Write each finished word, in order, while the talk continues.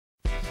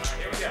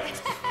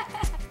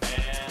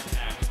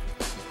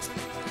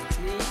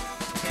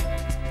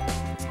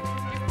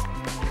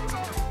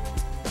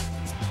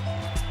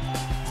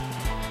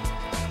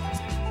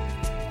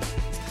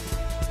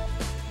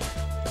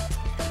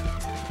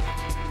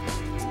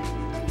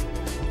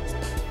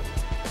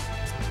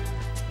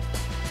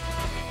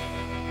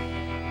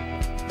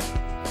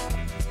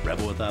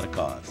Rebel Without a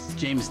Cause.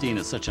 James Dean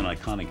is such an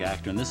iconic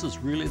actor, and this is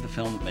really the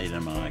film that made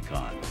him an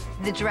icon.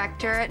 The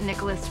director,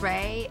 Nicholas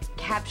Ray,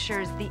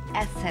 captures the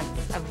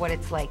essence of what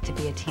it's like to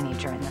be a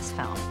teenager in this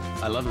film.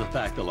 I love the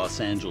fact that Los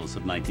Angeles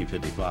of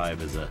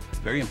 1955 is a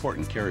very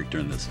important character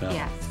in this film.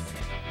 Yes.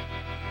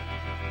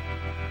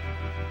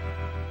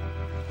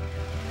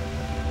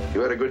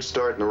 You had a good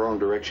start in the wrong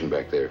direction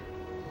back there.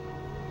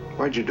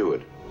 Why'd you do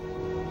it?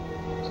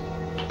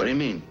 What do you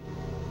mean?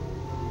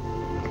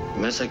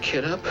 Mess a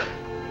kid up?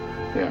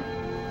 Yeah.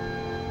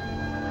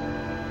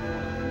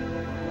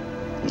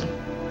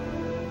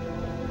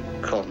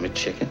 Called me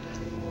chicken.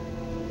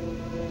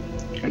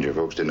 And your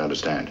folks didn't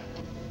understand?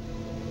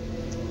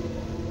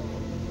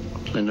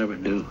 They never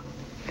do.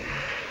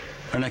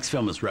 Our next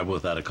film is Rebel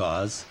Without a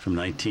Cause from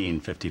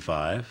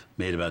 1955,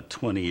 made about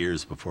 20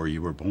 years before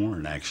you were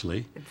born,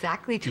 actually.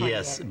 Exactly 20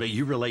 Yes, years. but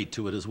you relate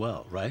to it as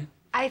well, right?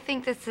 I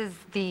think this is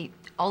the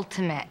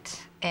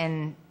ultimate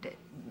in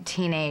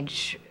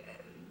teenage,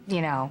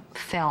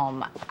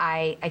 film.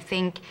 I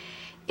think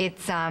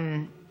it's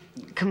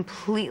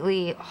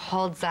completely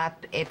holds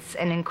up. It's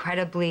an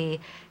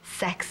incredibly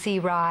sexy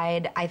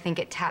ride. I think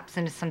it taps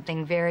into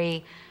something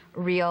very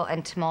real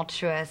and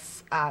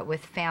tumultuous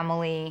with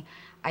family.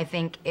 I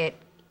think it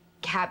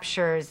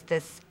captures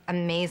this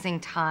amazing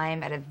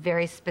time at a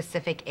very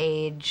specific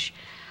age.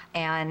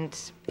 And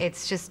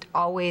it's just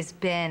always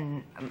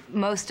been,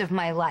 most of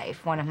my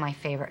life, one of my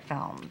favorite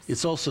films.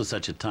 It's also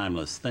such a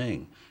timeless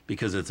thing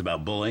because it's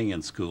about bullying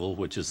in school,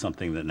 which is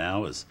something that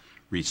now has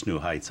reached new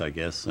heights, I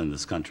guess, in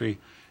this country,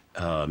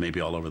 maybe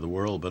all over the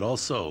world, but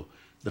also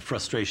the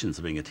frustrations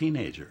of being a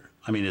teenager.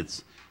 I mean,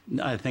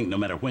 I think no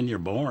matter when you're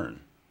born,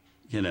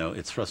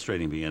 it's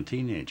frustrating being a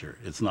teenager.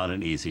 It's not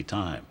an easy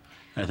time.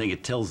 I think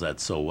it tells that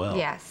so well.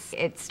 Yes,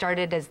 it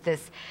started as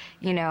this,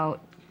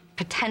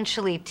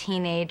 potentially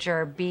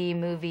teenager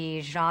B-movie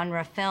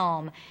genre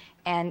film,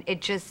 and it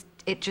just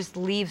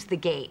leaves the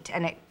gate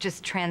and it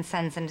just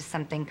transcends into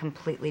something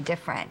completely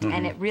different. Mm-hmm.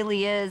 And it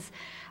really is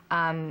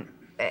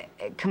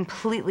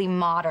completely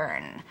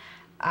modern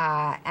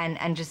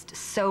and just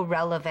so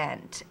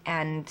relevant,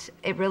 and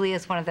it really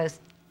is one of those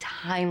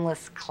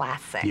timeless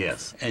classics.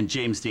 Yes, and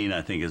James Dean,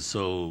 I think, is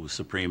so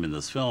supreme in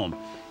this film.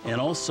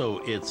 And also,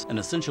 it's an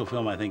essential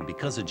film, I think,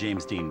 because of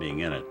James Dean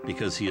being in it,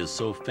 because he is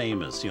so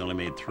famous. He only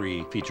made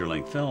 3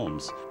 feature-length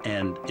films,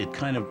 and it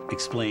kind of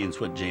explains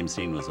what James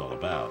Dean was all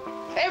about.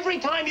 Every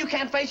time you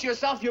can't face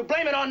yourself, you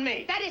blame it on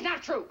me. That is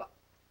not true.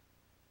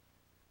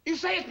 You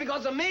say it's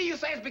because of me, you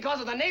say it's because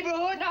of the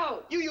neighborhood.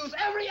 No. You use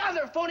every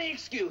other phony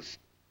excuse.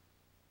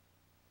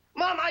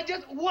 Mom, I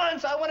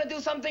want to do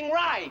something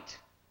right.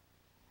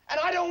 And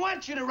I don't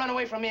want you to run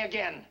away from me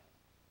again.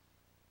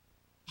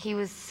 He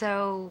was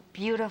so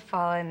beautiful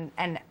and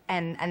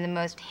the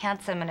most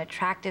handsome and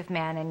attractive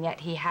man, and yet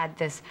he had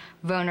this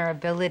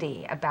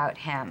vulnerability about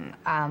him,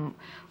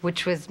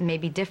 which was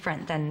maybe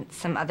different than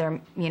some other,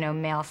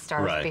 male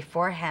stars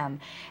before him.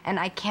 And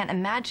I can't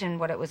imagine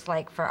what it was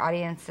like for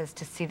audiences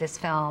to see this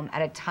film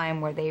at a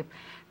time where they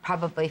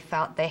probably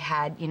felt they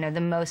had,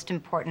 the most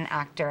important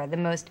actor, the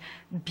most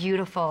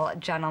beautiful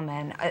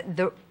gentleman,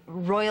 the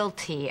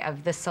royalty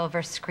of the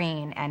silver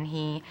screen, and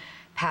he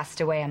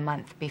passed away a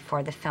month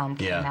before the film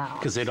came out. Yeah,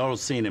 because they'd all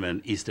seen him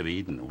in East of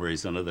Eden, where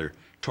he's another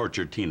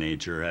tortured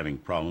teenager having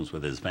problems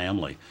with his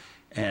family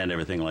and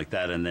everything like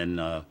that. And then,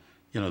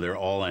 they're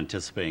all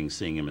anticipating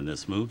seeing him in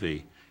this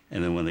movie.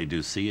 And then when they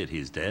do see it,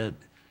 he's dead.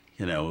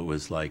 It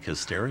was like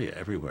hysteria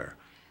everywhere.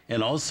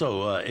 And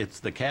also,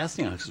 the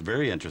casting is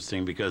very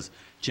interesting because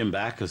Jim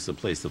Backus, who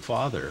plays the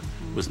father,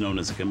 was known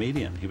as a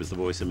comedian. He was the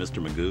voice of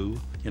Mr. Magoo,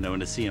 and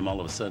to see him all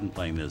of a sudden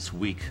playing this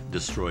weak,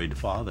 destroyed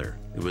father,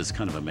 it was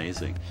kind of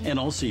amazing. And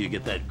also, you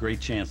get that great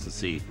chance to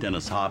see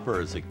Dennis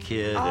Hopper as a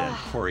kid, and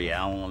Corey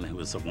Allen, who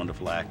was a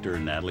wonderful actor,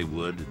 and Natalie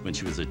Wood when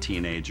she was a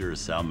teenager,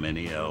 Sal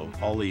Mineo,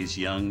 all these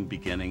young,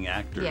 beginning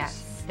actors.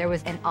 Yes. There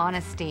was an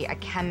honesty, a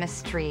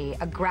chemistry,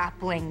 a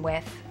grappling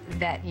with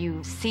that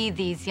you see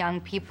these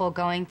young people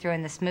going through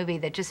in this movie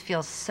that just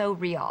feels so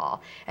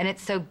real, and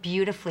it's so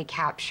beautifully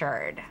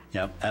captured.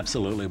 Yep,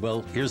 absolutely.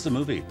 Well, here's the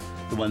movie,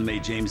 the one that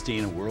made James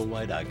Dean a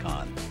worldwide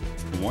icon.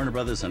 From Warner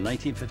Brothers in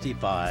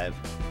 1955,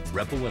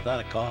 Rebel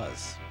Without a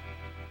Cause.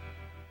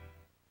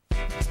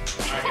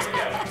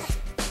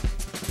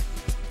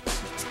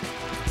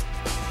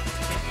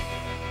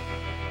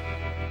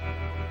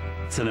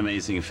 It's an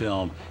amazing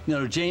film.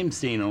 James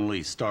Dean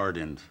only starred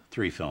in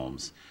 3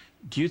 films.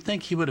 Do you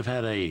think he would have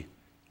had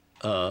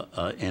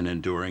an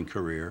enduring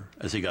career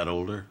as he got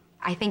older?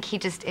 I think he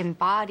just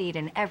embodied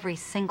in every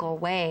single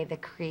way the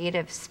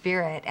creative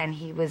spirit, and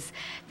he was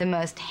the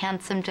most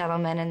handsome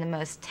gentleman and the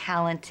most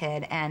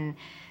talented and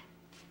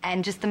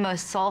just the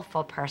most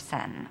soulful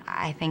person.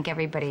 I think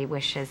everybody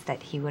wishes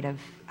that he would have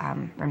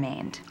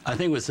remained. I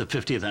think it was the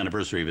 50th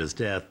anniversary of his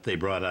death. They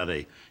brought out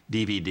a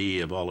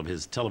DVD of all of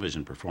his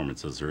television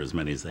performances, or as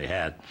many as they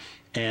had.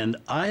 And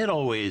I had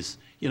always,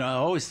 I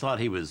always thought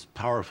he was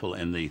powerful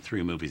in the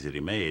 3 movies that he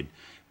made,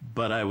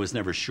 but I was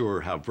never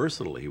sure how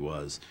versatile he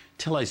was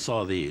till I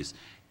saw these.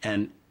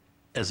 And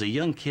as a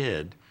young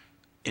kid,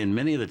 in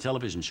many of the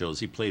television shows,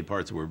 he played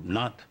parts that were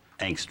not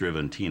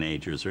angst-driven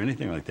teenagers or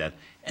anything like that,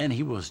 and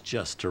he was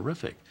just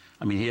terrific.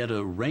 I mean, he had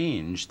a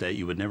range that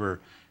you would never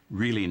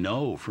really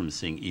know from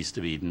seeing East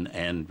of Eden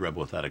and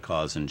Rebel Without a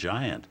Cause and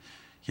Giant,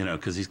 you know,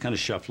 because he's kind of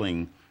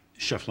shuffling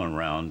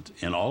around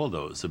in all of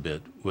those a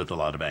bit with a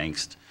lot of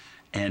angst.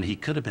 And he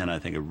could have been, I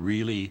think, a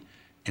really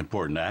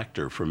important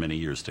actor for many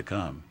years to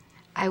come.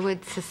 I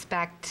would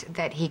suspect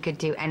that he could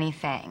do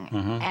anything.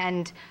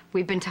 And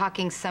we've been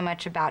talking so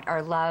much about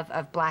our love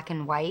of black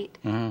and white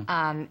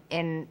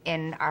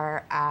in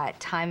our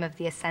time of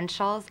The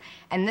Essentials.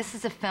 And this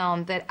is a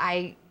film that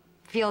I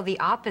feel the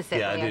opposite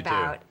way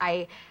about.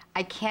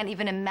 I can't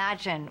even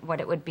imagine what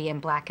it would be in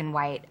black and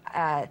white.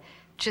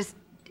 Just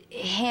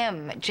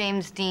him,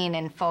 James Dean,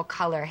 in full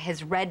color,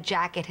 his red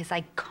jacket, his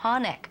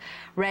iconic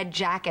red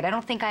jacket. I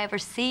don't think I ever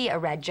see a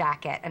red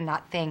jacket and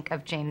not think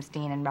of James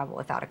Dean in Rebel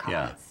Without a Cause.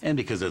 Yeah, and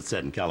because it's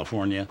set in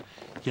California,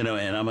 you know,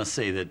 and I must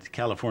say that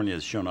California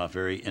is shown off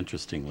very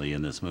interestingly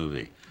in this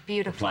movie.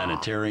 Beautiful. The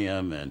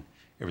planetarium and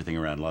everything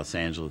around Los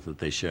Angeles that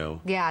they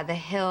show. Yeah, the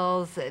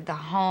hills, the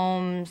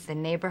homes, the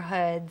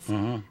neighborhoods.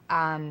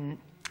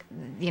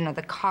 You know,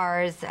 the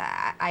cars.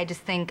 I just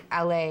think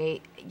LA,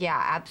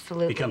 yeah,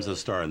 absolutely. Becomes a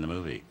star in the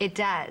movie. It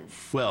does.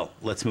 Well,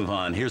 let's move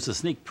on. Here's a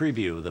sneak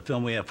preview of the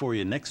film we have for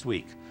you next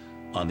week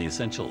on The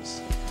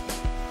Essentials.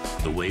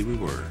 The Way We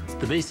Were.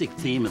 The basic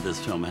theme of this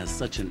film has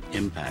such an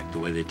impact, the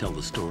way they tell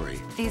the story.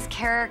 These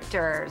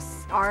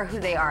characters are who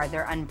they are.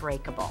 They're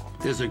unbreakable.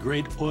 There's a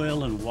great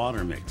oil and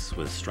water mix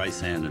with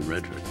Streisand and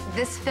Redford.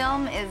 This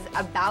film is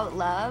about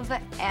love,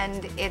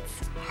 and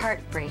it's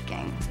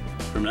heartbreaking.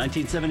 From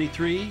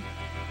 1973,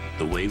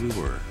 The Way We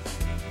Were.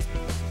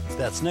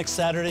 That's next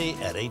Saturday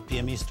at 8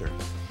 p.m. Eastern.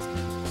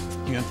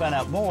 You can find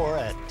out more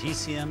at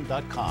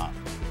tcm.com.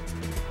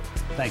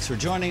 Thanks for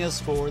joining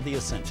us for The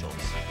Essentials.